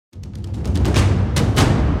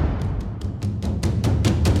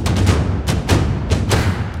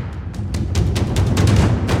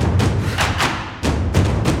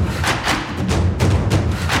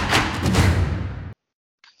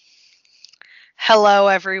Hello,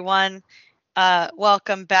 everyone.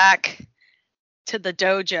 Welcome back to the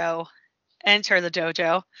dojo. Enter the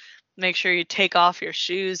dojo. Make sure you take off your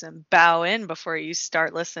shoes and bow in before you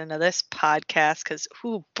start listening to this podcast because,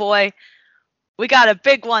 oh boy, we got a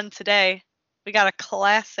big one today. We got a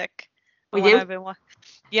classic. The We one do? I've been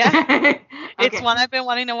Yeah, it's Okay. one I've been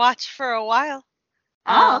wanting to watch for a while.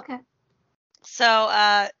 Oh, Um, okay.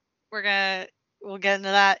 so we're gonna we'll get into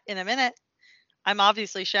that in a minute. I'm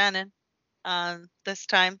obviously Shannon. This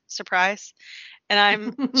time, surprise. And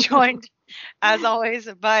I'm joined, as always,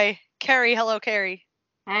 by Carrie. Hello, Carrie.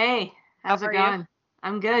 Hey, How how's it are you? going?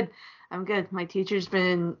 I'm good. I'm good. My teacher's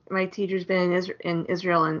been in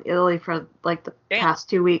Israel and Italy for like the Damn. past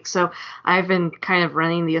 2 weeks, so I've been kind of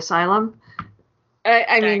running the asylum.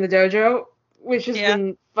 I mean Dang. the dojo, which has Yeah.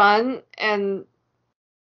 been fun and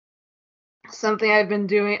something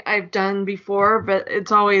I've done before, but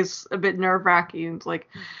it's always a bit nerve-wracking. It's like,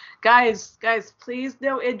 guys, please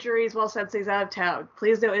no injuries while Sensei's out of town.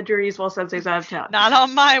 Please no injuries while Sensei's out of town. Not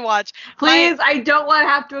on my watch. My Please, I don't want to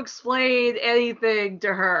have to explain anything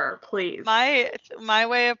to her, please. my my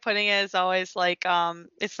way of putting it is always like,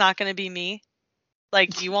 it's not gonna be me.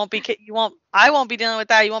 Like I won't be dealing with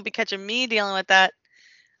that. You won't be catching me dealing with that.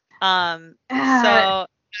 Uh, So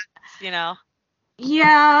you know.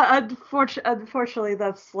 yeah, unfortunately,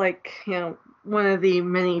 that's like, one of the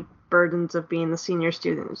many burdens of being the senior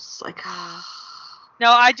student. It's like, Mm.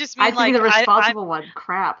 No, I just I mean have to be like the I'm responsible one.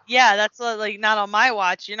 Crap. yeah, that's like not on my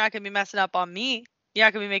watch. You're not gonna be messing up on me. You're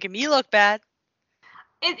not gonna be making me look bad.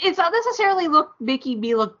 It's not necessarily making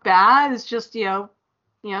me look bad. It's just,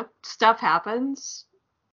 stuff happens.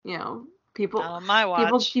 You know, Not people, on my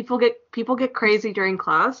watch. people get crazy during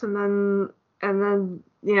class, and then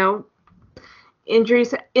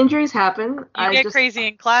injuries happen. You get crazy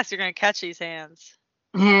in class, you're gonna catch these hands.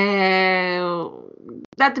 Eh,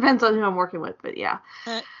 that depends on who I'm working with, but yeah.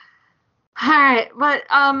 Uh, All right, but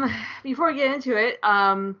before we get into it,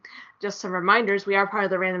 just some reminders. We are part of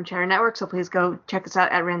the Random Chatter Network, so please go check us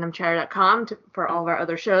out at randomchatter.com for all of our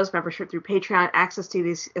other shows, membership through Patreon, access to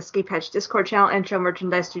the Escape Hatch Discord channel, and show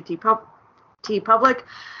merchandise through T Public.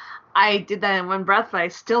 I did that in one breath, but I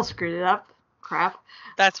still screwed it up. Crap.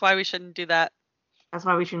 That's why we shouldn't do that. That's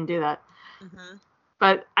why we shouldn't do that. Hmm.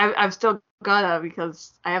 But I've still gotta,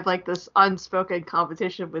 because I have like this unspoken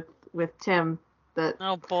competition with Tim that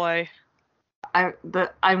Oh boy.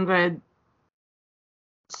 I'm going to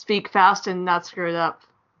speak fast and not screw it up,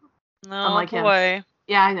 Oh unlike him. boy.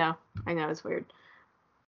 Yeah, I know, it's weird.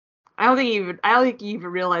 I don't think he even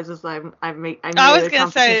realizes that I I made it was a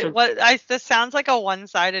gonna say competition. this sounds like a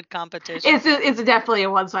one-sided competition. It's definitely a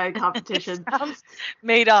one-sided It competition. sounds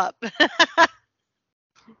made up.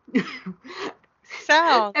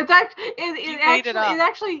 Sound. In fact, it You made it actually it up.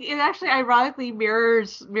 actually it actually ironically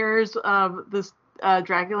mirrors this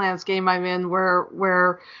Dragonlance game I'm in,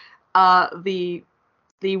 where the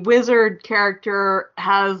wizard character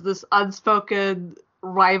has this unspoken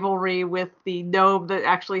rivalry with the gnome that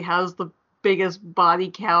actually has the biggest body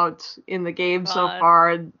count in the game so God. far,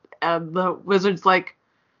 and the wizard's like,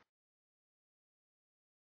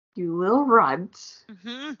 "You little runt!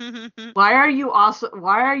 Why are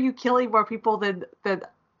you killing more people than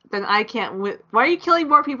I can with? Why are you killing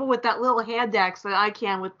more people with that little hand axe than I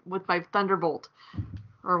can with my thunderbolt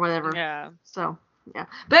or whatever?" Yeah. So yeah,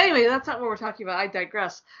 but anyway, that's not what we're talking about. I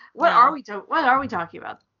digress. No. What are we talking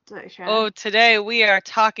about today, Shannon? Oh, today we are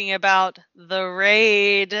talking about the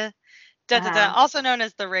raid. Da, da, da, Uh-huh. also known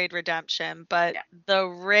as the Raid Redemption, but Yeah. the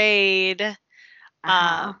Raid,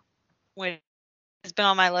 Uh-huh. which has been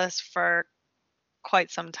on my list for quite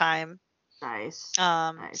some time. Nice. So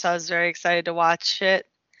I Nice. was very excited to watch it.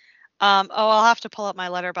 I'll have to pull up my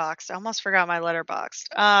letterbox. I almost forgot my letterbox.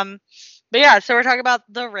 But yeah, so we're talking about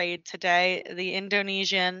The Raid today, the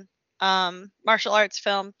Indonesian martial arts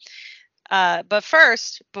film. But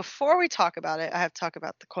first, before we talk about it, I have to talk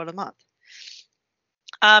about the quote of the month.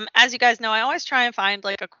 As you guys know, I always try and find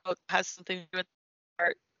like a quote that has something to do with the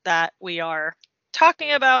art that we are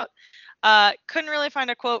talking about. Couldn't really find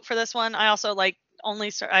a quote for this one. I also I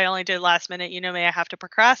only did last minute. You know me, I have to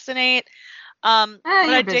procrastinate. But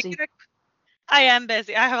You're I did busy. get a I am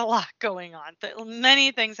busy. I have a lot going on.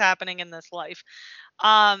 Many things happening in this life.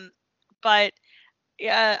 Um, but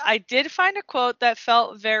yeah, I did find a quote that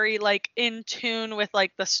felt very like in tune with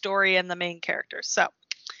like the story and the main characters. So,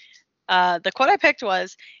 the quote I picked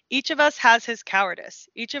was, "Each of us has his cowardice.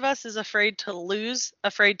 Each of us is afraid to lose,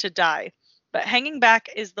 afraid to die. But hanging back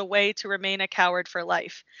is the way to remain a coward for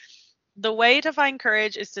life. The way to find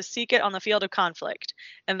courage is to seek it on the field of conflict,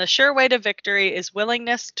 and the sure way to victory is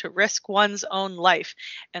willingness to risk one's own life."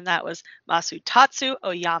 And that was Masutatsu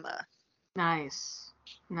Oyama. Nice.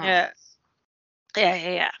 Yeah. Nice.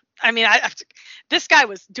 Yeah. I mean, this guy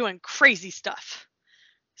was doing crazy stuff.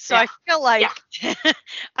 So Yeah. I feel Yeah. like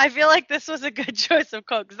I feel like this was a good choice of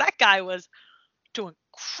quote because that guy was doing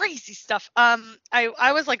crazy stuff.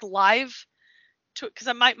 I was like live to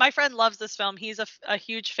because my friend loves this film. He's a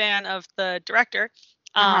huge fan of the director,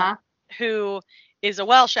 Uh-huh. who is a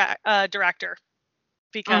Welsh director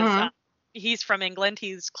because Mm-hmm. he's from England.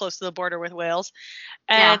 He's close to the border with Wales,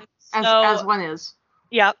 Yeah. and As so one is.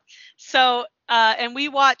 yeah, so and we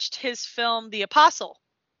watched his film The Apostle,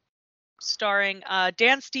 starring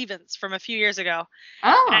Dan Stevens from a few years ago.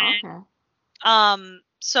 Oh, okay.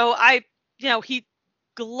 So he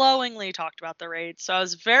glowingly talked about The Raid. So I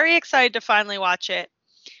was very excited to finally watch it.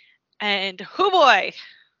 And oh boy,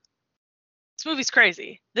 this movie's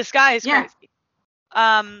crazy. This guy is Yeah. crazy.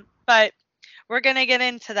 But we're gonna get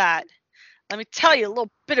into that. Let me tell you a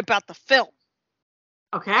little bit about the film.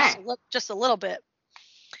 Okay. Just a little bit.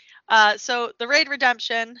 So The Raid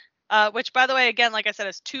Redemption, which by the way, again, like I said,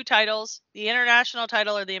 has two titles. The international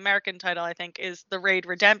title or the American title, I think, is The Raid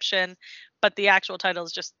Redemption, but the actual title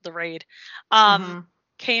is just The Raid. Mm-hmm.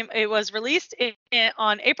 It was released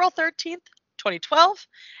on April 13th, 2012,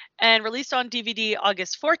 and released on DVD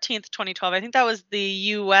August 14th, 2012. I think that was the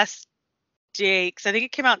US date because I think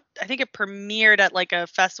it came out. I think it premiered at like a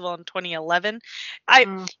festival in 2011. I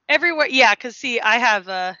Mm. everywhere, yeah. Because see, I have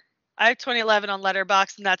 2011 on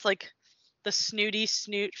Letterboxd, and that's like the snooty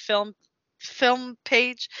snoot film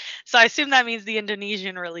page. So I assume that means the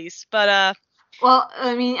Indonesian release. But Well,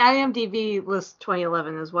 I mean, IMDb lists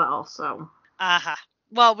 2011 as well, so. aha.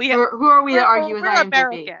 Well, Who are we to argue with we're IMDb?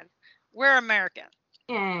 American. We're American.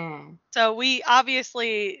 Yeah. So we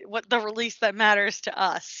obviously what the release that matters to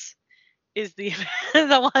us is the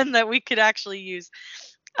the one that we could actually use.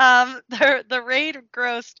 The raid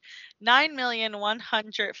grossed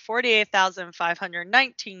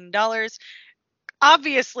 $9,148,519.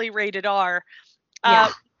 Obviously rated R. Yeah.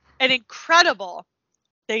 Uh, an incredible.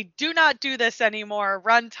 They do not do this anymore.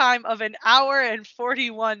 Runtime of an hour and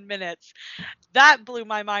 41 minutes. That blew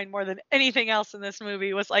my mind more than anything else in this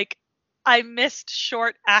movie. Was like, I missed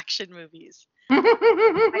short action movies.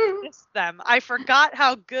 I missed them. I forgot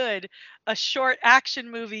how good a short action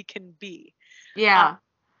movie can be. Uh, Yeah.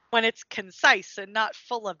 when it's concise and not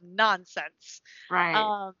full of nonsense. Right.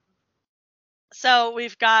 Um, so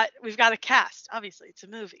we've got a cast. Obviously, it's a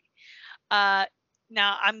movie. Uh,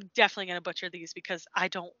 now I'm definitely gonna butcher these because I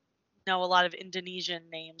don't know a lot of Indonesian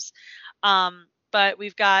names. But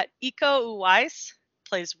we've got Iko Uwais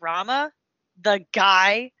plays Rama, the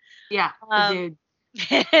guy. Yeah. The Um, dude.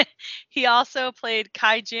 he also played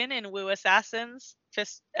Kaijin in Wu Assassins.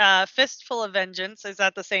 Fistful of Vengeance. Is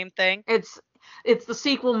that the same thing? It's the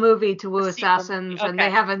sequel movie to The Wu sequel movie. Assassins, and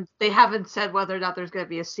Okay. they haven't said whether or not there's going to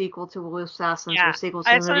be a sequel to Wu Assassins or Yeah. sequels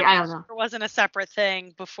to I the just want movie. to I make don't sure know. it wasn't a separate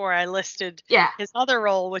thing before I listed Yeah. his other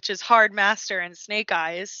role, which is Hard Master and Snake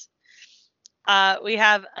Eyes. We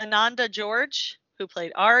have Ananda George, who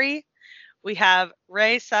played Ari. We have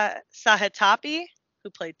Ray Sahetapi, who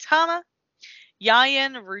played Tama.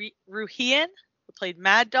 Yayan Ruhian, who played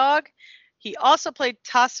Mad Dog. He also played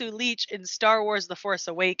Tasu Leech in Star Wars The Force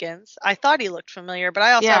Awakens. I thought he looked familiar, but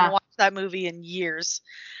I also haven't Yeah. watched that movie in years.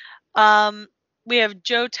 Um, we have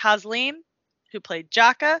Joe Taslim, who played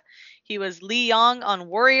Jaka. He was Lee Yong on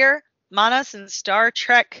Warrior, Manas in Star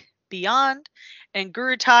Trek Beyond, and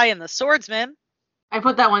Guru Tai in The Swordsman. I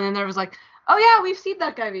put that one in there. Was like, oh yeah, we've seen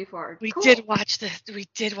that guy before. We Cool. did watch the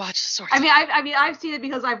I Swordsman. mean, I've seen it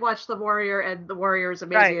because I've watched The Warrior, and The Warrior is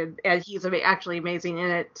amazing, Right. and he's actually amazing in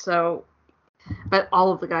it. So, but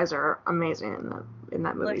all of the guys are amazing in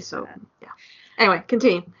that movie. So, Listen, yeah. Anyway,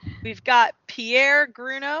 continue. we've got Pierre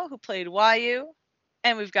Gruno, who played Wayu,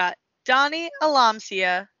 and we've got Donnie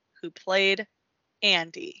Alamsia, who played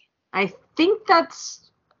Andy. I think that's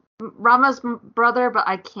Rama's brother, but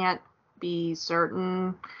I can't be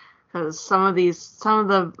certain because some of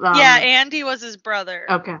the Yeah, Andy was his brother.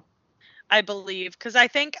 Okay. I believe, because I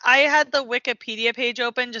think I had the Wikipedia page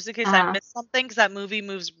open just in case I missed something, because that movie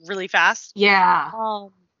moves really fast. Yeah.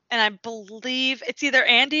 And I believe it's either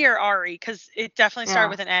Andy or Ari, because it definitely started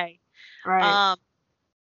with an A. Right.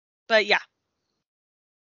 But yeah.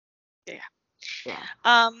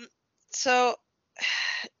 Yeah. So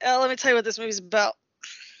let me tell you what this movie's about,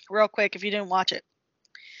 real quick, if you didn't watch it,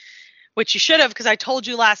 which you should have, because I told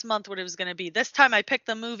you last month what it was going to be. This time I picked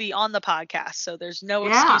the movie on the podcast, so there's no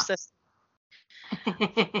excuse.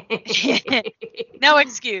 No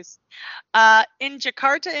excuse. In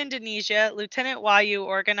Jakarta, Indonesia, Lieutenant Wayu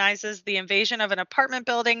organizes the invasion of an apartment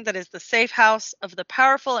building that is the safe house of the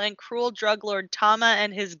powerful and cruel drug lord Tama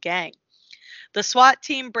and his gang. The SWAT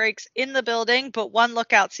team breaks in the building, but one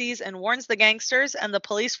lookout sees and warns the gangsters, and the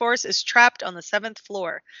police force is trapped on the 7th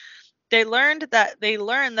floor. They learn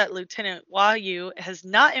that Lieutenant Hua Yu has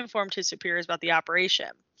not informed his superiors about the operation.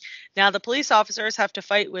 Now the police officers have to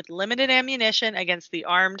fight with limited ammunition against the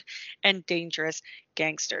armed and dangerous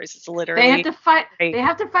gangsters. It's literally They have to fight. great. They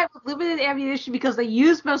have to fight with limited ammunition because they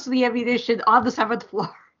used most of the ammunition on the 7th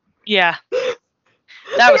floor. Yeah.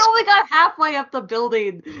 They only got halfway up the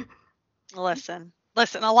building. Listen,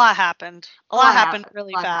 a lot happened. A lot happened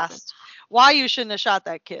really fast. Why you shouldn't have shot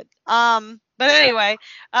that kid. But anyway,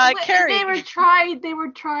 Carrie. They were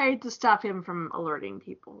trying to stop him from alerting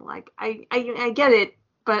people. Like I get it,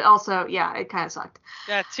 but also yeah, it kind of sucked.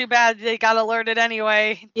 Yeah, too bad they got alerted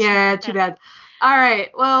anyway. Yeah, too bad. All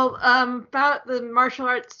right. Well, about the martial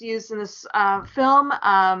arts used in this film,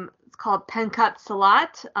 it's called Penkat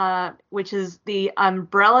Silat, which is the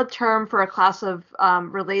umbrella term for a class of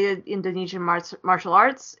related Indonesian martial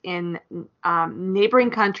arts. In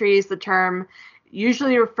neighboring countries, the term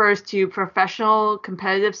usually refers to professional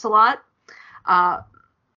competitive Silat.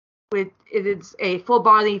 It is a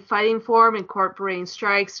full-body fighting form incorporating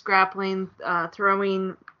strikes, grappling,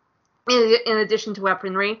 throwing, in addition to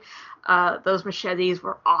weaponry. Those machetes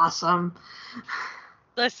were awesome.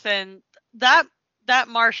 Listen, that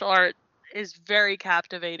martial art is very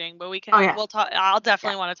captivating, but we'll talk. I'll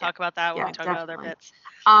definitely want to talk about that when we talk about other bits.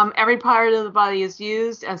 Every part of the body is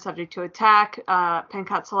used and subject to attack.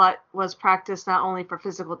 Penkat Silat was practiced not only for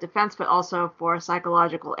physical defense but also for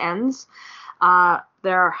psychological ends.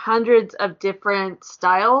 There are hundreds of different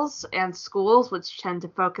styles and schools which tend to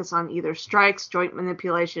focus on either strikes, joint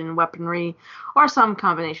manipulation, weaponry, or some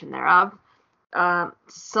combination thereof.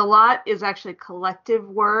 Silat is actually a collective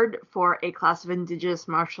word for a class of indigenous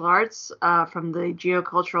martial arts from the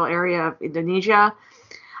geocultural area of Indonesia,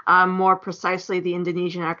 more precisely the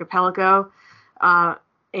Indonesian archipelago,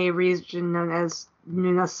 a region known as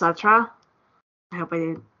Nusantara. I hope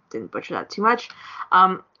I didn't butcher that too much.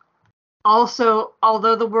 Also,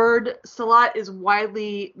 although the word Silat is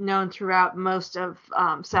widely known throughout most of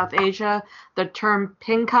South Asia, the term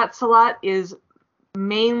Penkat Silat is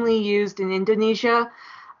mainly used in Indonesia.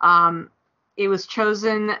 It was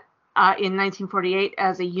chosen in 1948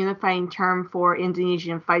 as a unifying term for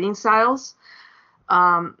Indonesian fighting styles.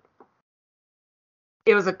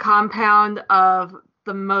 It was a compound of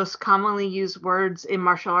the most commonly used words in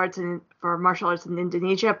martial arts for martial arts in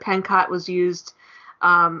Indonesia. Penkat was used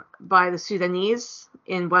by the Sudanese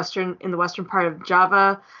in the western part of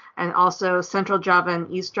Java and also Central Java and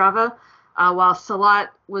East Java, while Silat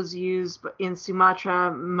was used in Sumatra,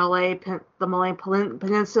 the Malay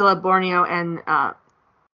Peninsula, Borneo, and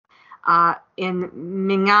in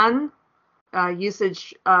Mingan.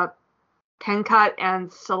 Usage Penkat and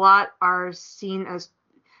Silat are seen as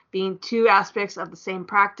being two aspects of the same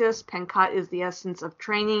practice. Penkat is the essence of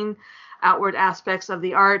training, outward aspects of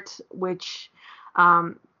the art, which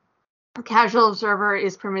a casual observer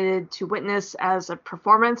is permitted to witness as a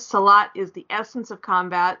performance. Silat is the essence of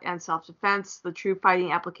combat and self-defense, the true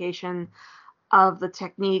fighting application of the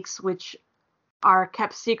techniques which are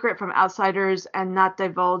kept secret from outsiders and not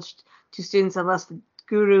divulged to students unless the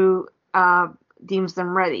guru deems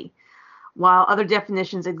them ready. While other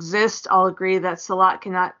definitions exist, all agree that Silat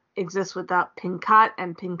cannot exist without Penkat,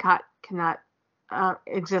 and Penkat cannot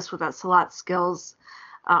exist without Silat skills.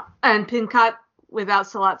 And Penkat without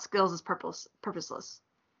Silat skills is purposeless.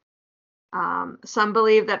 Some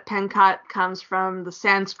believe that Penkat comes from the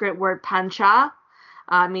Sanskrit word pancha,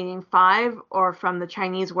 meaning 5, or from the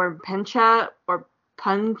Chinese word pencha or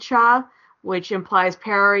puncha, which implies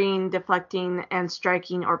parrying, deflecting, and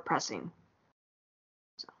striking or pressing.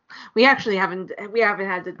 So we actually haven't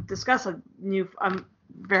had to discuss a new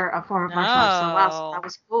a form of martial arts, so that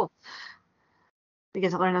was cool. We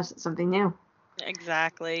get to learn something new.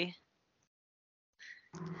 Exactly.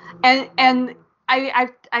 And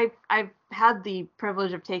I've had the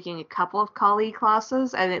privilege of taking a couple of Kali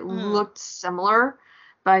classes, and it looked similar,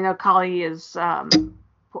 but I know Kali is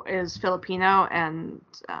Filipino and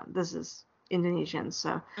this is Indonesian,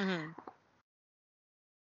 so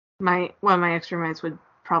one of my ex roommates would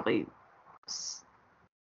probably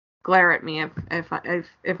glare at me if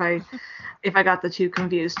I got the two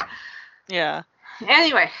confused. Yeah.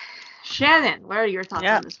 Anyway, Shannon, what are your thoughts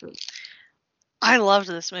on this movie? I loved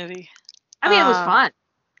this movie. I mean, it was fun.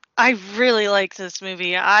 I really liked this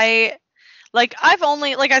movie. I've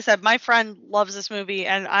only, like I said, my friend loves this movie,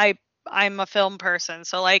 and I'm a film person,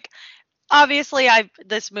 so like obviously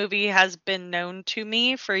this movie has been known to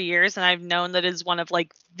me for years, and I've known that it's one of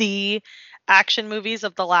like the action movies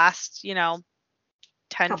of the last 10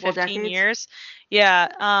 15 years. Yeah.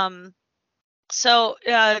 So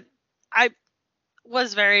I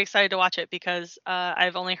was very excited to watch it because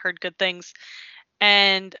I've only heard good things,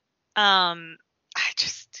 and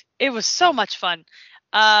it was so much fun.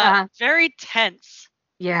 Very tense.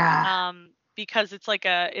 Yeah. Because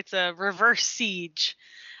it's a reverse siege.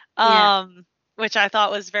 Yeah. Which I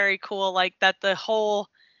thought was very cool. Like that the whole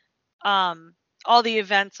all the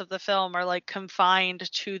events of the film are like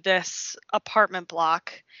confined to this apartment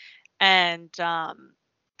block, and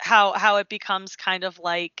how it becomes kind of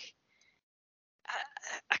like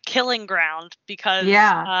a killing ground because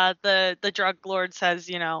Yeah. the drug lord says,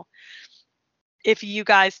 if you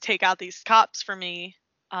guys take out these cops for me,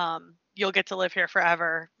 you'll get to live here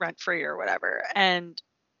forever, rent free or whatever. And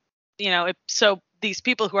so these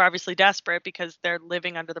people who are obviously desperate because they're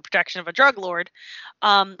living under the protection of a drug lord,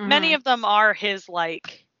 many of them are his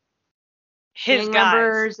gang guys.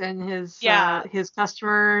 members and Yeah, his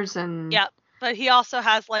customers and yeah. But he also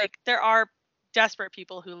has there are desperate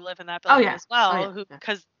people who live in that oh building yeah, as oh yeah, well, who yeah.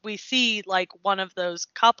 because we see like one of those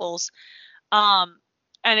couples, um,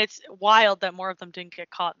 and it's wild that more of them didn't get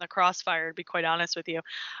caught in the crossfire. To be quite honest with you,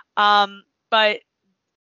 but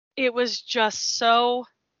it was just so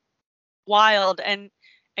wild and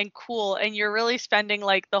cool, and you're really spending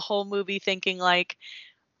like the whole movie thinking like,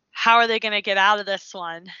 how are they going to get out of this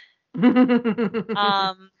one?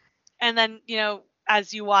 And then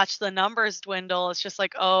as you watch the numbers dwindle, it's just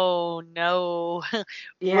like, oh no, will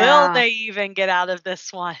Yeah. they even get out of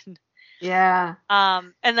this one? Yeah.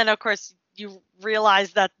 And then of course you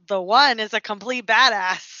realize that the one is a complete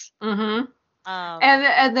badass. Mm-hmm. um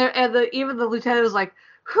And even the lieutenant was like,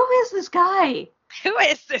 "Who is this guy?" who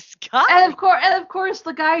is this guy? And of course,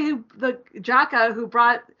 the guy the Jaka who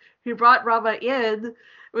brought Rama in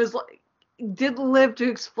was like, didn't live to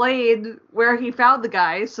explain where he found the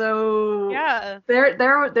guy. So Yeah,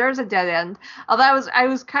 there's a dead end. Although I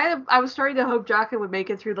was starting to hope Jaka would make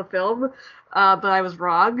it through the film, but I was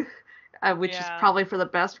wrong, which is yeah, probably for the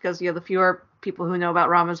best because the fewer people who know about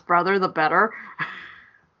Rama's brother, the better.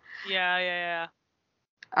 yeah, yeah,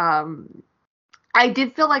 Um, I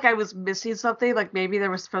did feel like I was missing something. Like maybe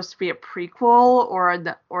there was supposed to be a prequel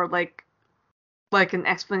or like an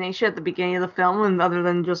explanation at the beginning of the film, and other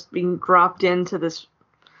than just being dropped into this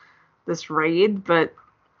raid. But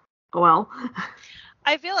well,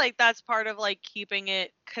 I feel like that's part of like keeping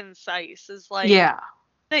it concise, is like yeah.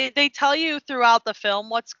 they tell you throughout the film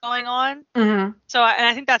what's going on. Mm-hmm. So and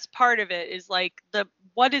I think that's part of it, is like the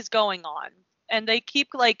what is going on. And they keep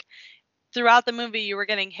like throughout the movie you were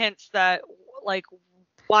getting hints that like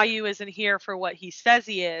Wayu isn't here for what he says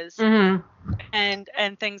he is, Mm-hmm.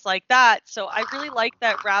 and things like that. So I really like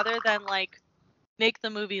that rather than like make the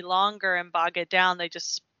movie longer and bog it down, they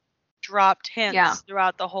just dropped Yeah. hints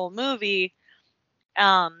throughout the whole movie.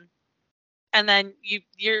 Um and then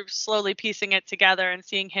you're slowly piecing it together and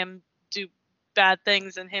seeing him do bad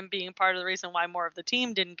things and him being part of the reason why more of the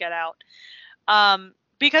team didn't get out.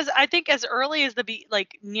 Because I think as early as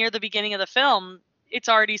like near the beginning of the film, it's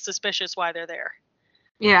already suspicious why they're there.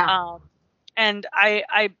 Yeah. And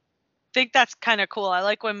I think that's kind of cool. I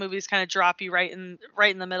like when movies kind of drop you right in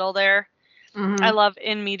the middle there. I Mm-hmm. love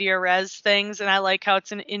in media res things, and I like how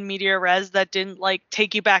it's an in media res that didn't like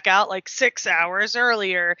take you back out like 6 hours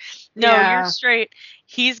earlier. No, you're Yeah. straight.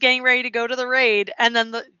 He's getting ready to go to the raid, and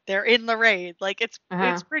then they're in the raid. Like Uh-huh.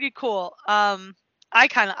 it's pretty cool.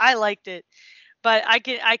 I liked it, but I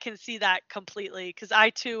can see that completely because I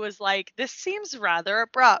too was like, this seems rather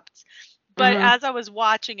abrupt. But Mm-hmm. as I was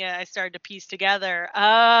watching it, I started to piece together,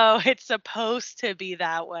 oh, it's supposed to be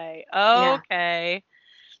that way. Yeah. Okay.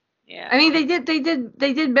 I Yeah. mean,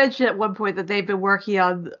 they did mention at one point that they've been working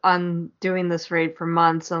on doing this raid for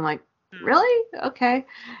months. I'm like, Mm, really? Okay.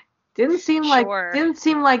 sure. Didn't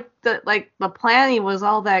seem like the planning was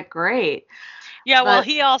all that great. Yeah, well, But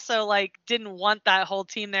he also like didn't want that whole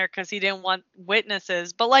team there because he didn't want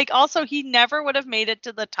witnesses. But like also he never would have made it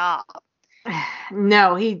to the top.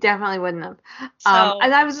 no, he definitely wouldn't have. So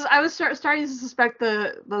And starting to suspect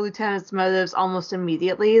the lieutenant's motives almost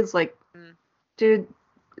immediately. It's like, mm, dude,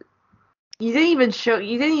 you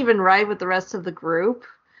didn't even ride with the rest of the group.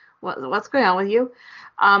 What's going on with you?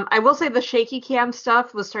 I will say the shaky cam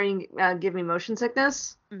stuff was starting to give me motion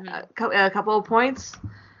sickness. mhm. A couple of points,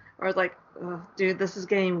 or like, oh, dude, this is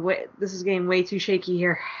getting way too shaky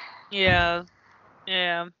here. Yeah.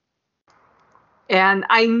 Yeah. And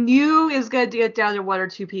I knew it was going to get down to one or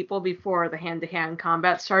two people before the hand-to-hand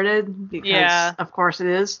combat started, because Yeah. of course it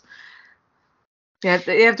is.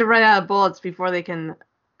 They have to run out of bullets before they can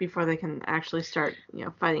actually start,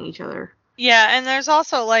 fighting each other. Yeah, and there's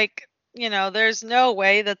also like, there's no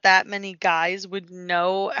way that many guys would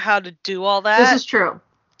know how to do all This that. is true.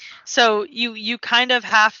 So you kind of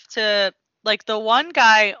have to, like, the one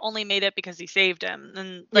guy only made it because he saved him,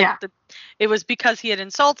 and like Yeah. it was because he had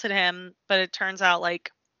insulted him, but it turns out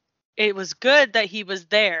like it was good that he was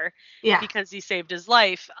there Yeah. because he saved his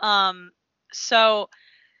life. So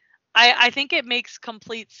I think it makes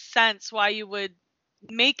complete sense why you would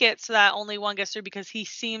make it so that only one gets through, because he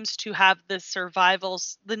seems to have the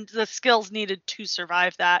the skills needed to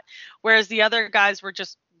survive that, whereas the other guys were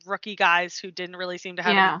just rookie guys who didn't really seem to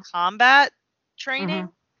have any Yeah. combat Mm-hmm. training,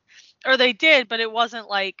 or they did, but it wasn't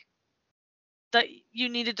like that you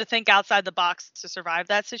needed to think outside the box to survive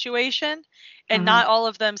that situation, and Mm-hmm. not all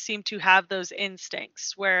of them seem to have those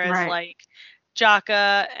instincts, whereas Right. like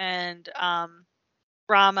Jaka and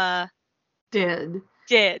Rama Did.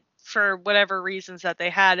 did for whatever reasons that they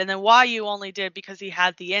had, and then Wayu only did because he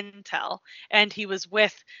had the intel and he was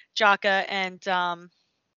with Jaka and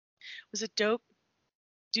was it Dogu?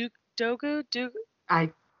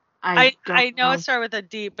 I I I don't know it know. started with a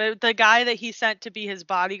D, but the guy that he sent to be his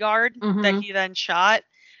bodyguard that Mm-hmm. he then shot.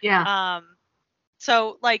 Yeah. Um,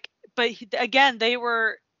 so like, but again, they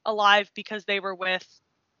were alive because they were with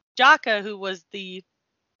Jaka, who was the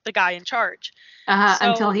guy in charge.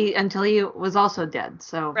 Until So he was also dead.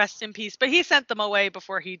 So rest in peace. But he sent them away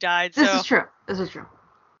before he died. this is So, true. This is true.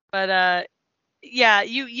 but yeah,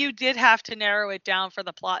 you did have to narrow it down for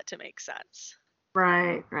the plot to make sense.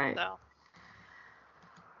 Right. Right. So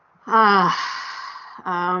Uh,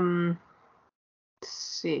 um. Let's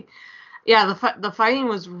see. Yeah, the fighting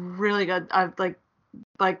was really good. I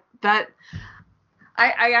like that.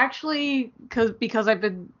 I actually because I've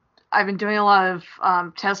been doing a lot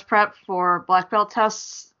of test prep for black belt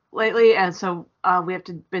tests lately, and so we've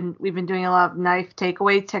been doing a lot of knife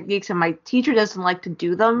takeaway techniques, and my teacher doesn't like to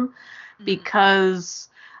do them mhm. because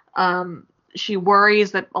she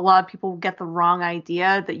worries that a lot of people get the wrong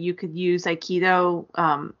idea that you could use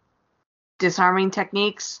Aikido disarming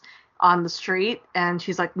techniques on the street, and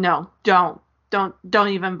she's like, no, don't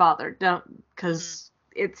even bother, don't, Mhm. because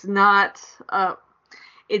it's not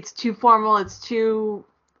it's too formal, it's too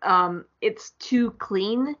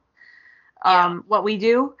clean, Yeah. what we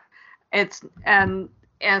do. It's and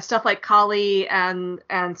stuff like Kali and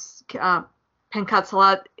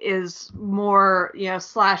Penkatsalat is more,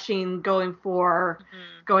 slashing, Mhm.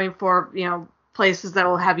 going for places that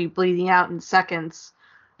will have you bleeding out in seconds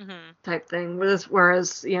Mhm. type thing.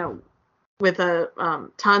 Whereas with a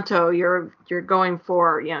Tanto, you're going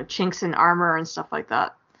for chinks in armor and stuff like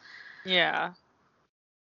that. Yeah.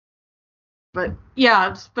 But yeah,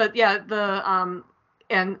 the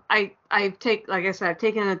and I take like I said, I've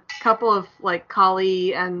taken a couple of like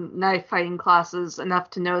Kali and knife fighting classes, enough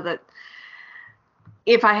to know that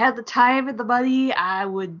if I had the time and the money, I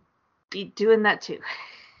would be doing that too.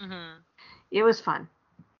 Mhm. It was fun.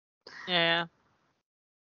 Yeah.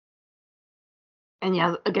 And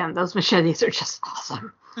yeah, again, those machetes are just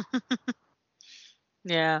awesome.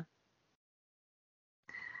 Yeah.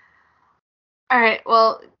 All right,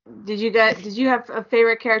 well, did you have a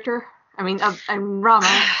favorite character? I mean, I'm Rama,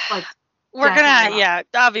 like We're definitely gonna, Rama. yeah,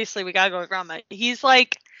 obviously we gotta go with Rama. He's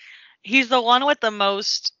like, he's the one with the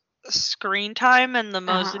most screen time and the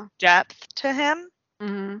most Uh-huh. depth to him.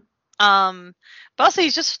 Mhm. Um, but also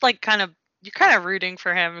he's just like kind of, you're kind of rooting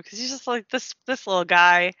for him because he's just like this little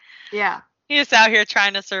guy. Yeah. He's just out here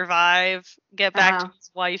trying to survive, get back to Uh-huh.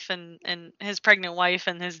 his wife and his pregnant wife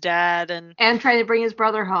and his dad, and And trying to bring his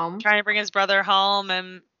brother home. trying to bring his brother home,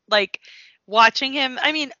 and like watching him.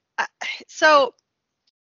 I mean, so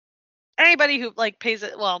anybody who like pays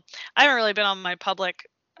it, well, I haven't really been on my public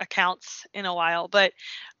accounts in a while, but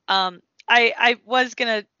I was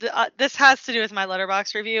gonna this has to do with my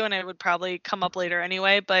letterbox review, and it would probably come up later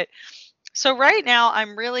anyway, but so right now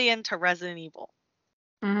I'm really into Resident Evil,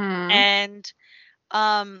 Mhm. and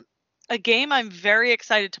um a game I'm very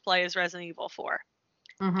excited to play is Resident Evil 4.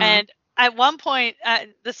 Mhm. And at one point,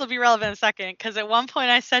 this will be relevant in a second, because at one point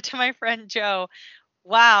I said to my friend Joe,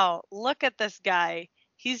 wow, look at this guy.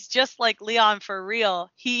 He's just like Leon for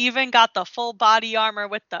real. He even got the full body armor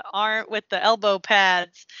with the elbow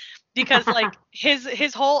pads, because like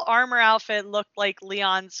his whole armor outfit looked like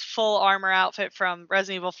Leon's full armor outfit from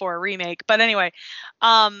Resident Evil 4 remake. But anyway,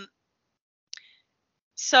 um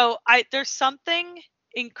so I there's something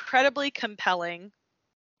incredibly compelling,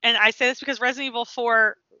 and I say this because Resident Evil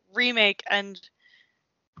 4 remake and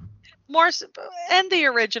more and the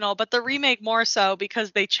original, but the remake more so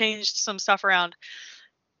because they changed some stuff around.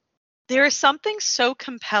 There is something so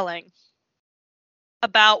compelling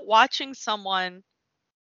about watching someone.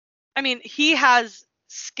 I mean, he has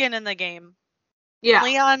skin in the game. Yeah.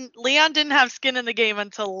 Leon didn't have skin in the game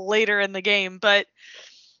until later in the game, but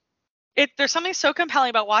there's something so compelling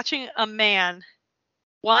about watching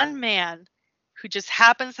one man who just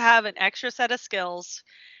happens to have an extra set of skills,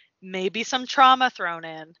 maybe some trauma thrown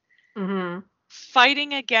in, Mm-hmm.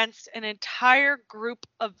 fighting against an entire group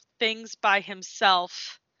of things by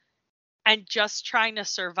himself and just trying to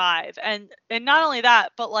survive. And not only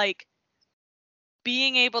that, but like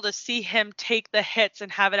being able to see him take the hits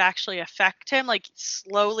and have it actually affect him, like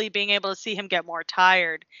slowly being able to see him get more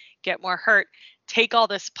tired, get more hurt, take all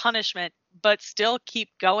this punishment, but still keep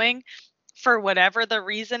going for whatever the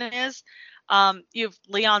reason is. You've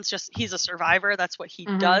Leon's just, he's a survivor. That's what he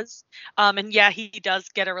Mm-hmm. does. And yeah, he does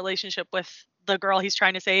get a relationship with the girl he's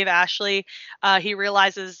trying to save, Ashley. He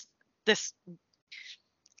realizes this,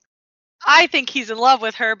 I think he's in love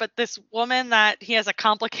with her, but this woman that he has a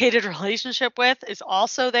complicated relationship with is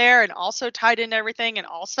also there and also tied into everything and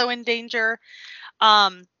also in danger.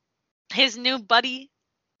 Um, his new buddy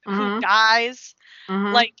who Mm-hmm. dies,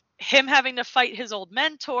 Mm-hmm. like him having to fight his old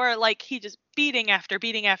mentor, like he just beating after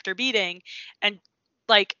beating after beating, and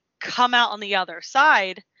like come out on the other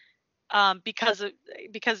side, because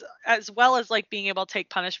as well as like being able to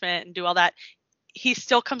take punishment and do all that, he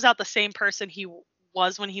still comes out the same person he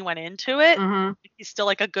was when he went into it. Mm-hmm. He's still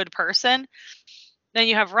like a good person. Then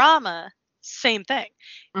you have Rama, same thing.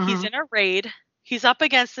 He's Mm-hmm. in a raid. He's up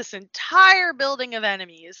against this entire building of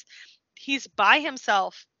enemies. He's by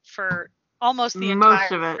himself for almost the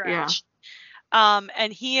Most entire of it, yeah. stretch.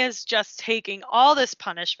 And he is just taking all this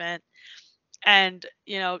punishment and,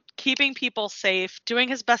 keeping people safe, doing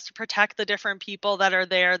his best to protect the different people that are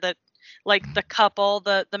there, that like the couple,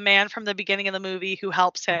 the man from the beginning of the movie who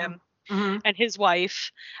helps him, Mm-hmm. and his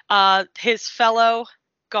wife, his fellow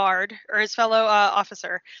guard or his fellow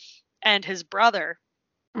officer, and his brother.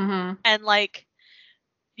 Mm-hmm. And like,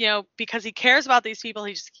 because he cares about these people,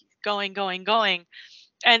 he just keeps going, going, going.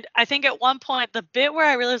 And I think at one point, the bit where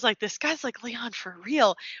I realized like this guy's like Leon for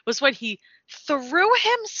real was when he threw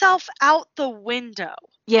himself out the window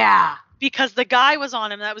Yeah. because the guy was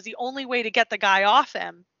on him. That was the only way to get the guy off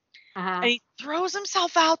him. Uh-huh. And he throws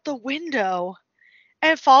himself out the window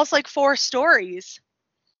and falls like 4 stories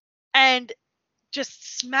and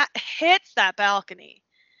just hits that balcony.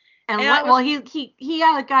 And And I well, was, he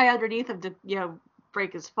had a guy underneath him to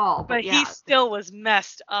break his fall, but but he yeah. still was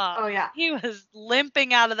messed up. Oh yeah. He was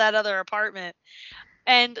limping out of that other apartment.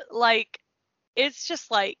 And like, it's just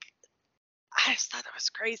like, I just thought that was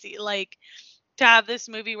crazy. Like, to have this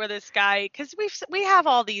movie where this guy, because we have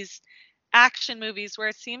all these action movies where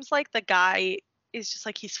it seems like the guy is just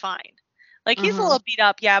like he's fine. Like he's a Mm-hmm. little beat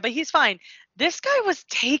up, yeah, but he's fine. This guy was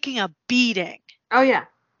taking a beating. Oh yeah.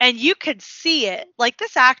 And you could see it. Like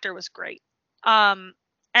this actor was great. And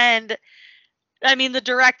I mean the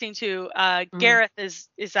directing too, Mm-hmm. Gareth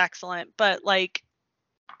is excellent, but like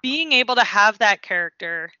being able to have that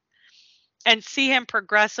character and see him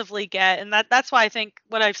progressively get, and that's why I think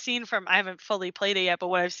what I've seen from, I haven't fully played it yet, but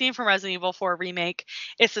what I've seen from Resident Evil 4 remake,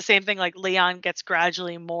 it's the same thing. Like Leon gets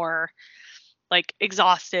gradually more like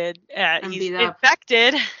exhausted, And he's beat up.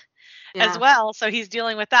 infected as Yeah. well, so he's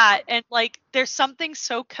dealing with that. And like there's something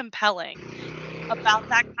so compelling about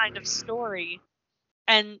that kind of story.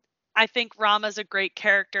 And I think Rama's a great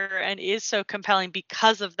character and is so compelling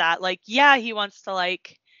because of that. Like yeah, he wants to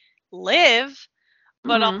like live,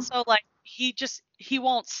 but Mm-hmm. also like he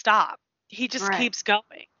won't stop. He just Right. keeps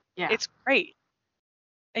going. Yeah. It's great.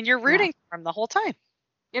 And you're Yeah. rooting for him the whole time.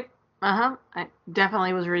 Yep. Uh-huh. I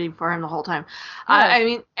definitely was rooting for him the whole time. Yeah. I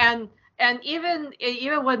mean, and even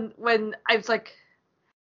when I was like,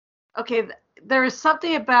 okay, there was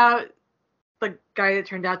something about the guy that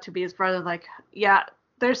turned out to be his brother. Like, yeah,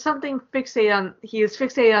 there's something fixated on. He is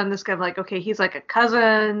fixated on this guy. Like, okay, he's like a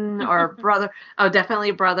cousin or a brother. Oh, definitely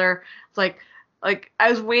a brother. It's like I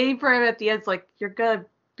was waiting for him at the end. It's like you're gonna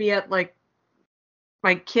be at like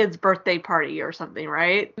my kid's birthday party or something,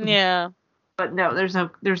 right? Yeah. But no, there's no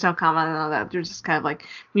comment on that. They're just kind of like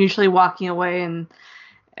mutually walking away and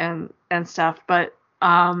stuff. But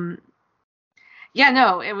yeah,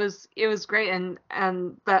 no, it was great,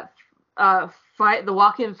 and that fight, the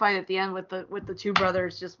walk-in fight at the end with the two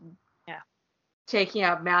brothers just Yeah. taking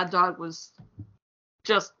out Mad Dog was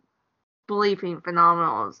just bleeping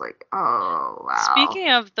phenomenal. It was like, oh wow. Speaking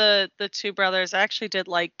of the two brothers, I actually did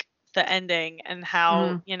like the ending and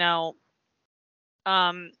how,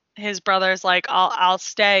 Mm-hmm. his brother's like, I'll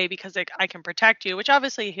stay because I can protect you, which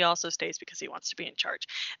obviously he also stays because he wants to be in charge.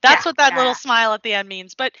 Yeah, That's what that yeah, little yeah. smile at the end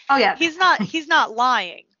means. But Oh yeah, he's not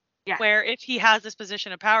lying. yeah. Where if he has this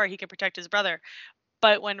position of power, he can protect his brother.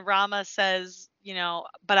 But when Rama says,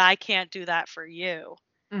 but I can't do that for you,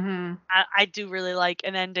 Mm-hmm. I do really like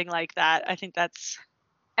an ending like that. I think that's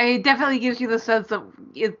It definitely gives you the sense that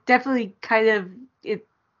it definitely kind of it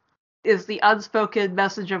is the unspoken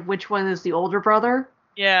message of which one is the older brother.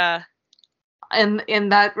 Yeah. And in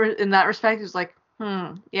that respect, it's like,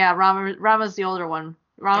 yeah, Rama's the older one.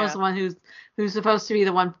 Rama's Yeah. the one who's supposed to be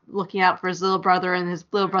the one looking out for his little brother, and his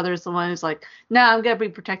little brother is the one who's like, no, I'm gonna be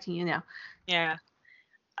protecting you now. Yeah.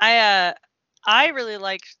 I really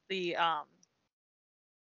liked the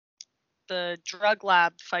drug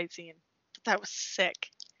lab fight scene. That was sick.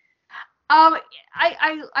 I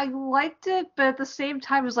liked it, but at the same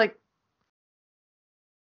time, it was like,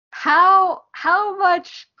 how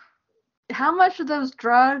much of those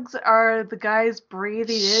drugs are the guys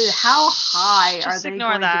breathing in? How high are Just they ignore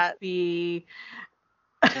going to that. be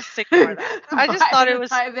Just ignore that. I just by thought it the was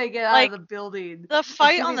time they get out of like the building, the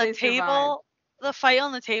fight on assuming the they survive? table. The fight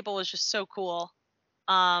on the table was just so cool.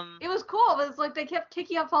 It was cool, but it's like they kept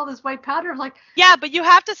kicking up all this white powder. Like, Yeah, but you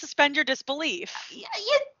have to suspend your disbelief. yeah,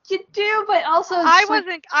 you do, but also it's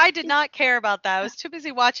like, I did not care about that. I was too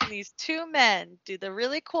busy watching these two men do the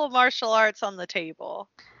really cool martial arts on the table.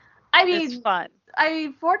 I It's mean, fun.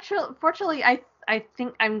 fortunately, I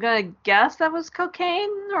think I'm gonna guess that was cocaine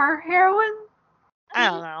or heroin. I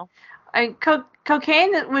don't know.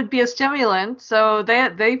 Cocaine would be a stimulant, so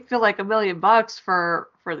they feel like $1,000,000 for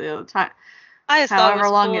the time, I just thought it however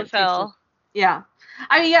was long cool as it takes to. hell. Yeah,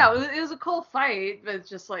 I mean, yeah, it was a cool fight, but it's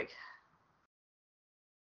just like,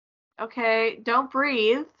 okay, don't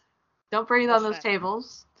breathe on those Listen,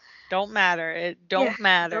 tables. don't matter. It Yeah, don't don't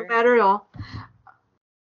matter. matter at all.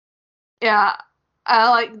 Yeah,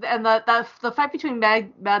 like, and the fight between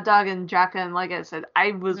Mad Dog and Jacka, and like I said,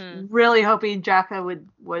 I was Hmm. really hoping Jacka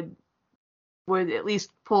would at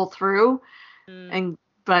least pull through, Mm, and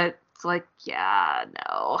but it's like, yeah,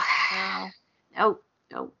 no, no. no,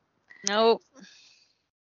 no. Nope.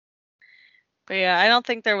 But yeah, I don't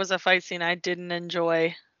think there was a fight scene I didn't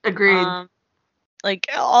enjoy. Agreed. Um, like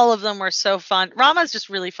all of them were so fun. Rama's just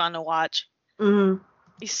really fun to watch. Hmm.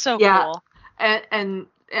 He's so Yeah, cool. and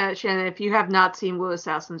Shannon, if you have not seen Blue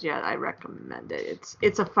Assassins yet, I recommend it.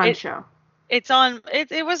 It's a fun It show.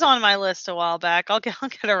 it was on my list a while back. I'll get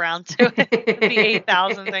around to it. The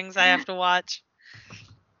 8,000 things I have to watch.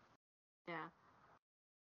 Yeah.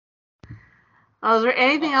 Is there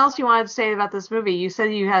anything else you wanted to say about this movie? You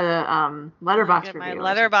said you had a Let me letterbox get my review or something.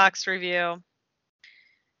 letterbox review.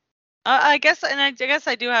 I guess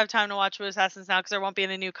I do have time to watch Blue Assassins now because there won't be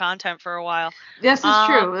any new content for a while. This is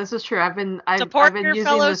true. Um, This is true. I've Support been your using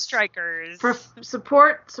fellow this for strikers.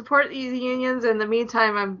 support the unions. In the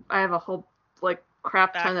meantime, I have a whole like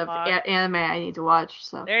crap ton of Backlog. anime I need to watch.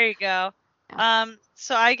 So There you go. yeah,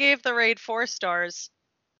 So I gave the raid 4 stars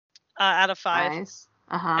out of 5. nice.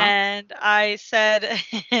 Uh-huh. And I said,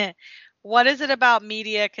 what is it about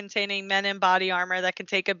media containing men in body armor that can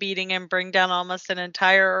take a beating and bring down almost an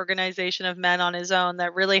entire organization of men on his own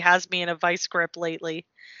that really has me in a vice grip lately?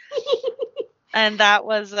 And that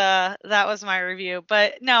was my review.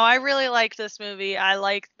 But no, I really liked this movie. I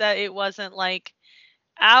liked that it wasn't like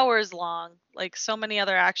hours long like so many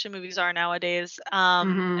other action movies are nowadays.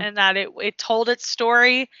 Mm-hmm. And that it told its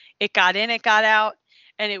story, it got in, it got out,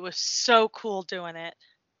 and it was so cool doing it.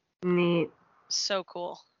 Neat. So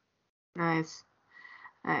cool. Nice.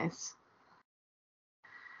 Nice.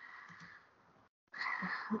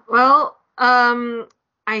 Well,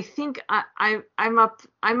 I think I'm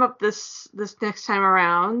up this next time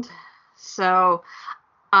around. So,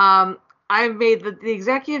 I've made the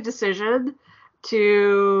executive decision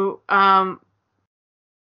to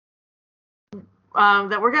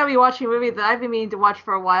that we're gonna be watching a movie that I've been meaning to watch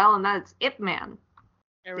for a while, and that's Ip Man,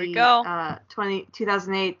 There we the go.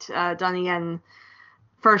 2008 Donnie Yen,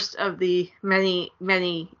 first of the many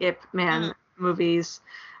Ip Mm, Man movies,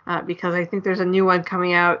 because I think there's a new one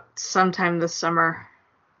coming out sometime this summer.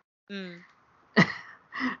 mm.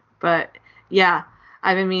 But yeah,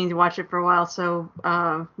 I've been meaning to watch it for a while, so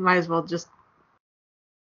might as well just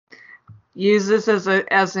use this as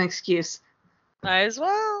an excuse. Might as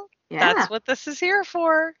well. Yeah, That's what this is here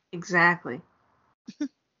for. exactly.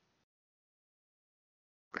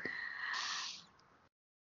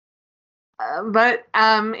 But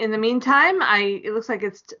in the meantime, it looks like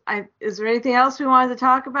is there anything else we wanted to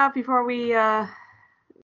talk about before we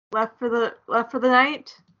left for the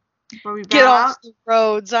night? Before we Get bow off out? the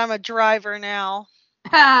roads. I'm a driver now.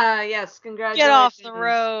 Ah, yes, Get off the congratulations.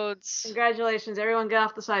 roads. Congratulations, everyone get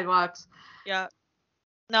off the sidewalks. Yeah.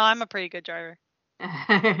 No, I'm a pretty good driver.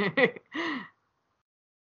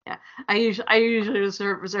 Yeah, I usually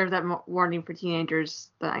reserve that warning for teenagers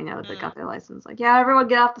that I know that Mm. got their license. Like, yeah, everyone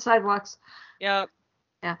get off the sidewalks. Yep.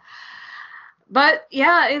 Yeah, But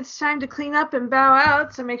yeah, it's time to clean up and bow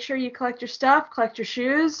out. So make sure you collect your stuff, collect your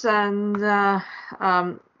shoes, and turn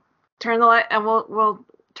the light. And we'll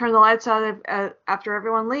turn the lights out after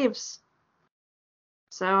everyone leaves.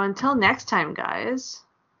 So until next time, guys,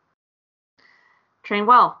 train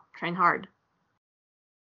well, train hard.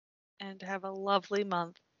 And have a lovely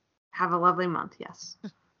month. Have a lovely month. Yes.